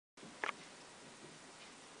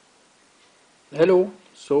Hello,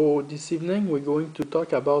 so this evening we're going to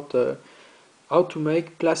talk about how to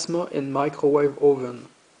make plasma in microwave oven.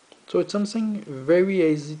 So it's something very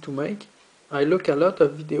easy to make. I look a lot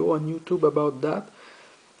of video on YouTube about that,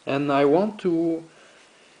 and I want to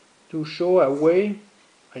show a way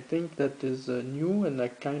I think that is new and a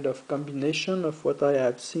kind of combination of what I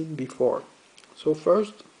have seen before. So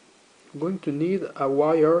first I'm going to need a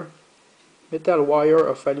wire, metal wire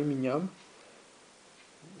of aluminium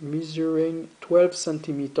measuring 12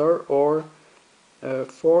 centimeter or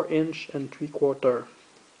 4 inch and 3/4.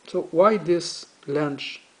 So why this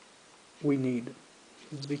length we need?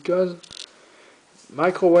 It's because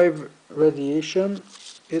microwave radiation,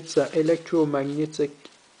 it's an electromagnetic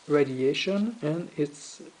radiation, and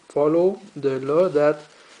it's follow the law that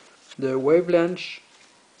the wavelength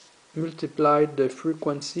multiplied the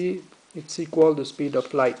frequency, it's equal the speed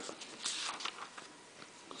of light.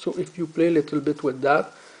 So if you play a little bit with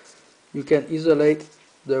that, you can isolate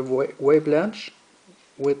the wavelength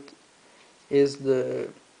with is the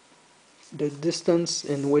distance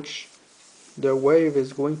in which the wave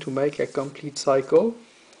is going to make a complete cycle.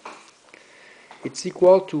 It's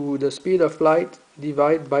equal to the speed of light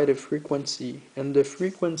divided by the frequency. And the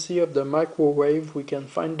frequency of the microwave, we can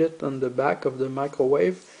find it on the back of the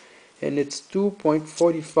microwave, and it's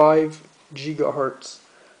 2.45 gigahertz.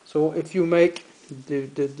 So if you make the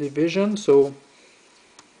division, so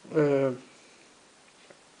uh,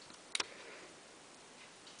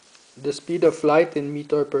 the speed of light in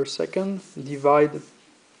meter per second divided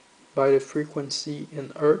by the frequency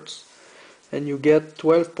in hertz, and you get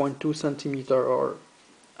 12.2 centimeter or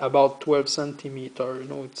about 12 centimeter.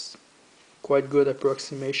 It's quite good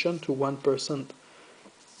approximation to 1%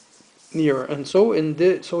 near. And so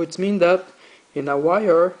so it means that in a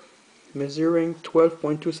wire measuring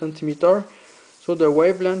 12.2 centimeter, so the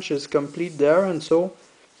wavelength is complete there, and so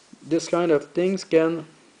this kind of things can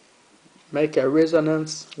make a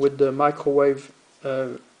resonance with the microwave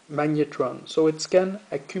magnetron. So it can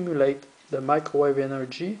accumulate the microwave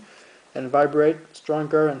energy and vibrate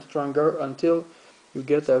stronger and stronger until you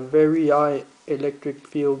get a very high electric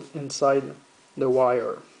field inside the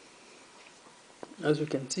wire. As you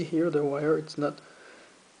can see here, the wire it's not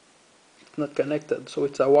connected, so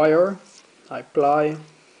it's a wire.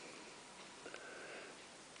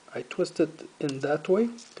 I twist it in that way,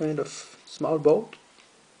 kind of small bolt,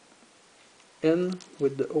 in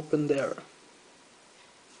with the open there.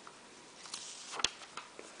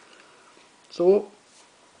 So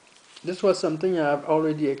this was something I have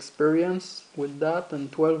already experienced with that,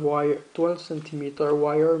 and 12 centimeter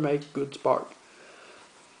wire make good spark.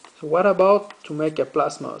 So what about to make a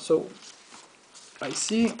plasma? So I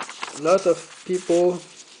see a lot of people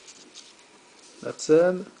that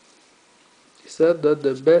said that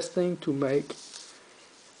the best thing to make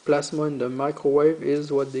plasma in the microwave is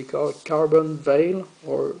what they call carbon veil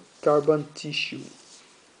or carbon tissue.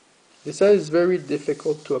 They say it's very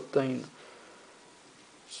difficult to obtain.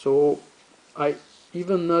 So I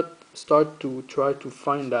even not start to try to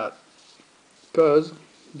find that because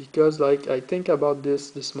like I think about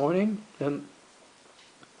this morning, and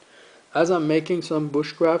as I'm making some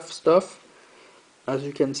bushcraft stuff, as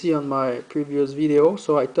you can see on my previous video,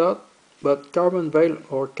 so I thought, but carbon veil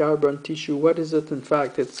or carbon tissue, what is it in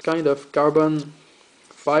fact? It's kind of carbon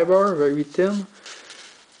fiber, very thin,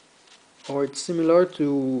 or it's similar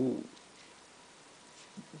to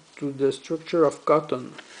the structure of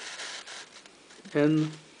cotton.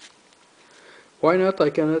 And why not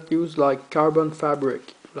I cannot use like carbon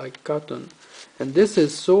fabric, like cotton? And this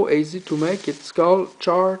is so easy to make. It's called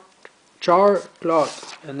char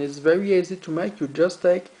cloth, and it's very easy to make. You just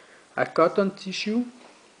take a cotton tissue,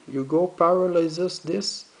 you go parallelize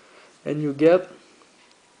this, and you get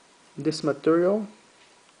this material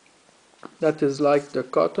that is like the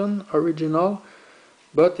cotton original,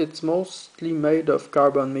 but it's mostly made of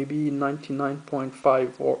carbon, maybe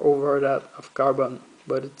 99.5 or over that of carbon,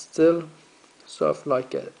 but it's still soft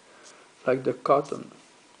like the cotton.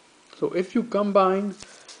 So if you combine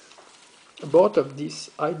both of these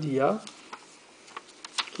ideas,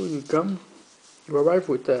 so you arrive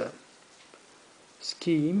with a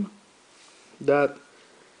scheme that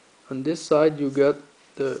on this side you get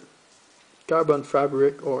the carbon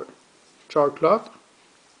fabric or char cloth,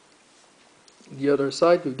 the other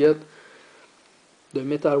side you get the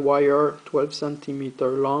metal wire 12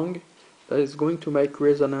 centimeter long that is going to make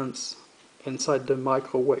resonance inside the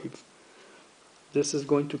microwave. This is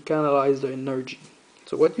going to canalize the energy.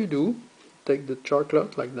 So what you do, take the char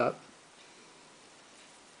cloth like that,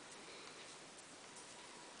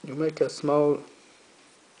 you make a small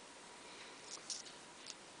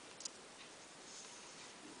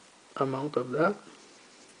amount of that.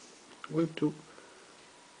 I'm going to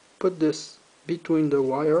put this between the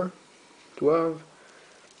wire to have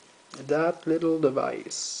that little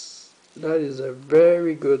device. That is a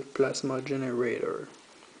very good plasma generator.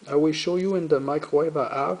 I will show you in the microwave I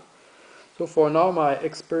have. So for now my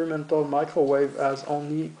experimental microwave has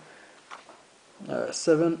only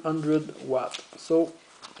 700 watt, so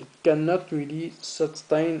it cannot really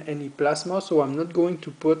sustain any plasma, so I'm not going to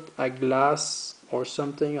put a glass or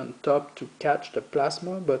something on top to catch the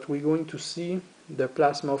plasma, but we're going to see the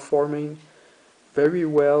plasma forming very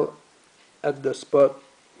well at the spot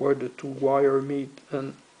where the two wires meet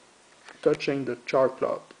and touching the char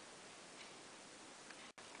cloth.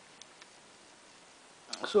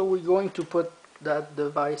 So we're going to put that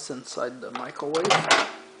device inside the microwave.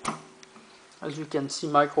 As you can see,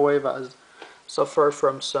 microwave has suffered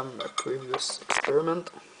from some previous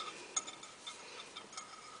experiment.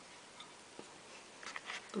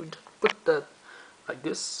 We just put that like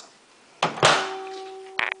this.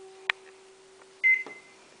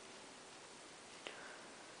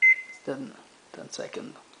 Then 10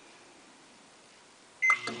 seconds.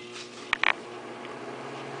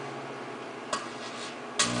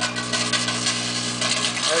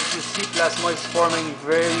 As you see, plasma is forming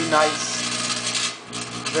very nice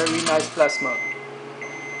plasma.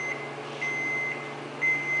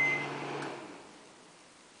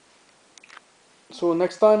 So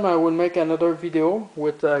next time I will make another video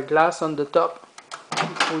with a glass on the top.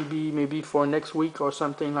 It will be maybe for next week or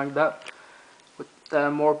something like that, with a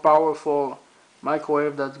more powerful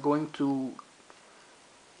microwave that's going to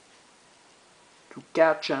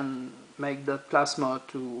catch and make that plasma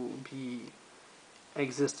to be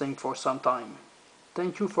existing for some time.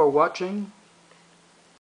 Thank you for watching.